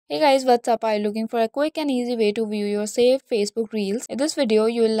Hey guys, what's up? Are you looking for a quick and easy way to view your saved Facebook Reels? In this video,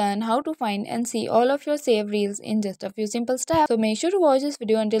 you will learn how to find and see all of your saved Reels in just a few simple steps. So make sure to watch this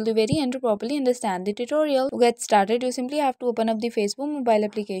video until the very end to properly understand the tutorial. To get started, you simply have to open up the Facebook mobile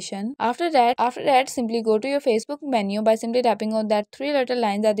application. After that, simply go to your Facebook menu by simply tapping on that three little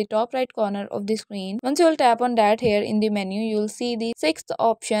lines at the top right corner of the screen. Once you will tap on that here in the menu, you will see the sixth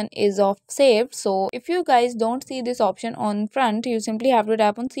option is of saved. So if you guys don't see this option on front, you simply have to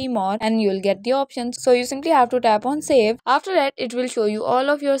tap on see more and you'll get the options. So you simply have to tap on save. After that, it will show you all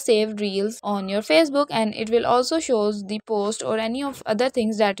of your saved reels on your Facebook, and it will also shows the post or any of other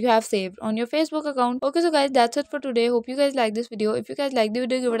things that you have saved on your Facebook account. Okay, so guys, that's it for today. Hope you guys like this video. If you guys like the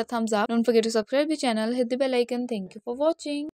video, give it a thumbs up. Don't forget to subscribe the channel, hit the bell icon. Thank you for watching.